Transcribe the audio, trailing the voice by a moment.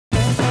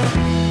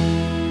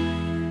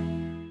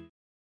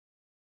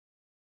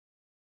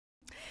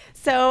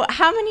So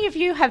how many of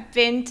you have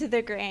been to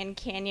the Grand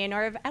Canyon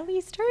or have at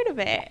least heard of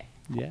it?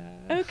 Yeah.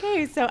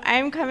 Okay, so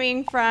I'm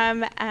coming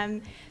from,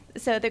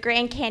 so the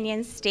Grand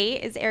Canyon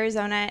state is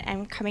Arizona.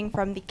 I'm coming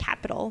from the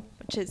capital,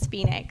 which is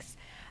Phoenix.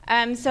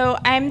 So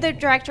I'm the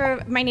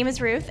director, my name is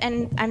Ruth,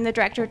 and I'm the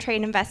director of trade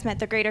and investment at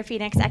the Greater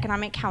Phoenix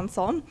Economic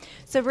Council.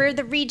 So we're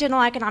the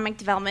regional economic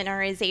development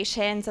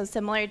organization, so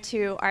similar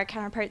to our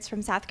counterparts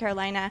from South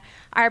Carolina.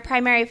 Our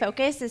primary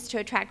focus is to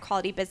attract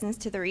quality business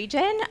to the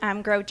region,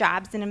 grow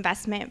jobs and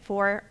investment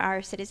for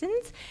our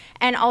citizens,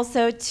 and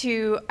also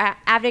to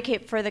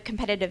advocate for the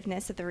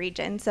competitiveness of the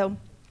region. So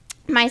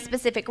my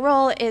specific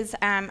role is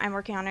I'm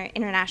working on an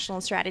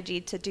international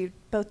strategy to do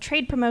both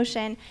trade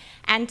promotion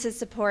and to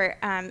support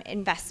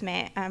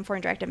investment,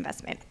 foreign direct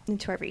investment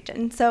into our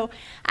region. So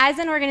as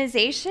an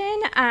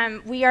organization,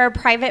 we are a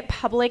private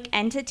public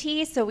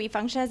entity, so we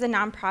function as a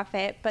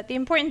nonprofit, but the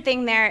important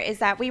thing there is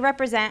that we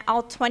represent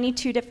all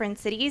 22 different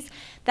cities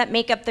that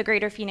make up the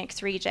Greater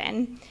Phoenix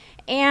region.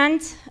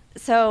 And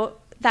so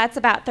that's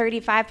about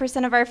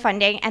 35% of our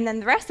funding, and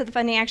then the rest of the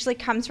funding actually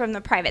comes from the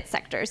private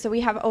sector. So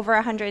we have over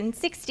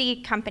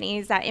 160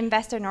 companies that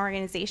invest in our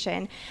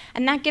organization,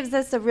 and that gives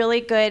us a really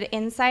good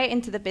insight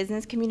into the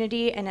business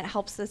community, and it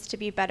helps us to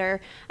be better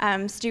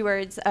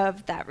stewards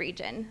of that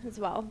region as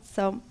well.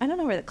 So I don't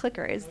know where the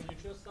clicker is.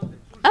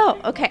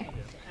 Oh, okay.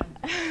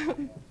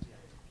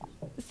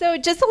 So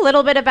just a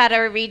little bit about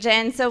our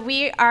region. So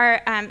we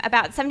are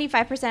about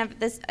 75% of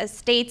this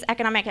state's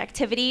economic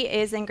activity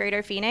is in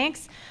Greater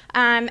Phoenix.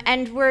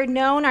 And we're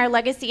known, our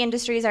legacy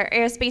industries are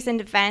aerospace and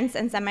defense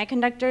and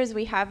semiconductors.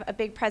 We have a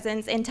big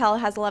presence. Intel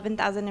has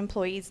 11,000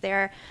 employees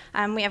there.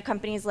 We have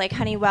companies like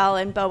Honeywell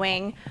and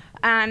Boeing.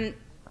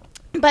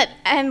 But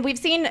we've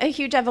seen a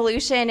huge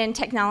evolution in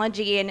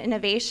technology and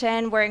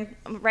innovation. We're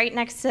right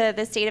next to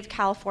the state of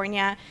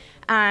California.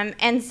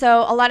 And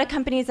so a lot of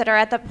companies that are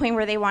at the point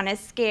where they want to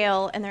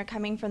scale and they're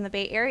coming from the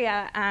Bay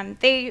Area,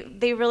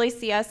 they really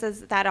see us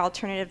as that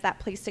alternative, that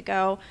place to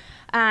go.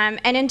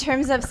 And in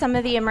terms of some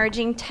of the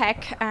emerging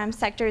tech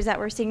sectors that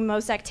we're seeing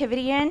most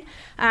activity in,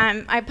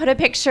 I put a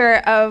picture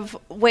of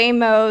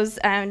Waymo's,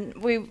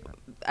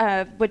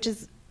 which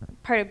is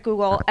part of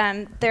Google.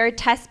 Their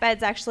test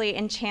beds actually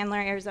in Chandler,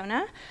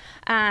 Arizona,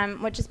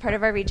 which is part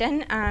of our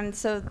region.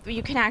 So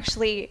you can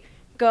actually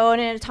go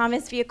in an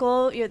autonomous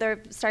vehicle.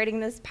 They're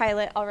starting this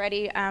pilot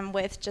already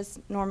with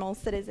just normal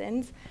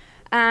citizens.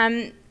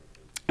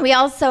 We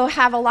also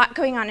have a lot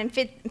going on in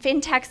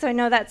fintech, so I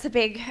know that's a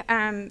big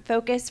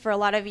focus for a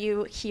lot of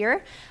you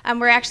here.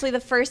 We're actually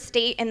the first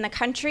state in the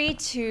country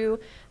to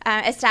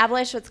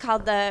establish what's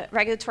called the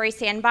regulatory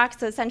sandbox,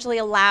 so essentially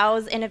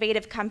allows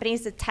innovative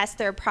companies to test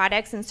their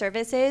products and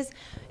services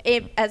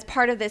as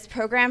part of this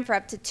program for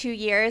up to 2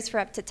 years for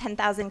up to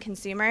 10,000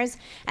 consumers.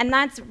 And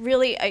that's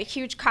really a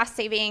huge cost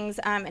savings,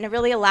 and it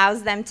really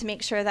allows them to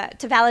make sure that,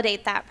 to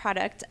validate that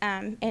product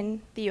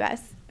in the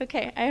US.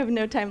 Okay, I have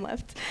no time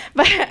left,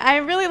 but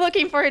I'm really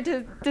looking forward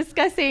to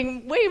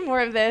discussing way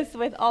more of this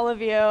with all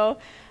of you.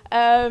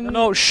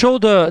 No, show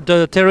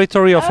the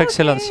territory of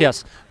excellence,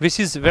 yes. This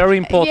is very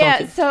important.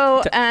 Yeah,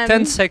 so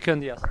 10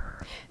 seconds, yes.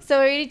 So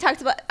we already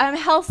talked about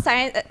health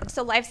science,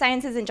 so life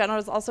sciences in general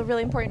is also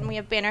really important. We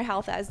have Banner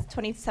Health as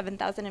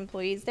 27,000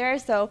 employees there,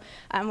 so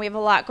we have a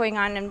lot going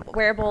on in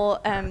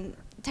wearable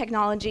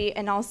technology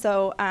and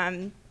also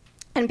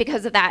and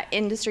because of that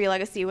industry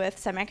legacy with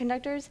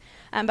semiconductors,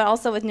 but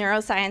also with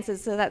neurosciences,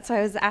 so that's why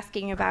I was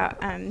asking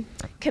about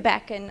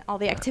Quebec and all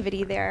the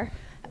activity there.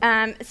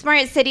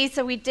 Smart cities,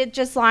 so we did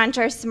just launch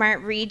our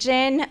smart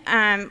region.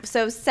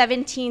 So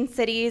 17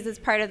 cities as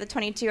part of the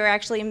 22 are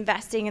actually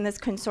investing in this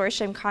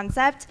consortium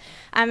concept.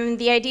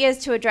 The idea is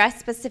to address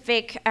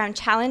specific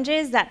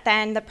challenges that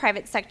then the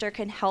private sector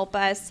can help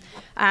us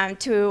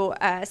to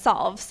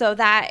solve. So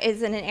that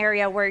is in an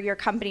area where your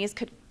companies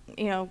could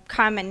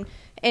come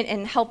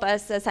and help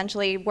us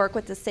essentially work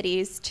with the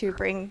cities to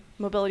bring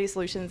mobility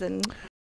solutions. And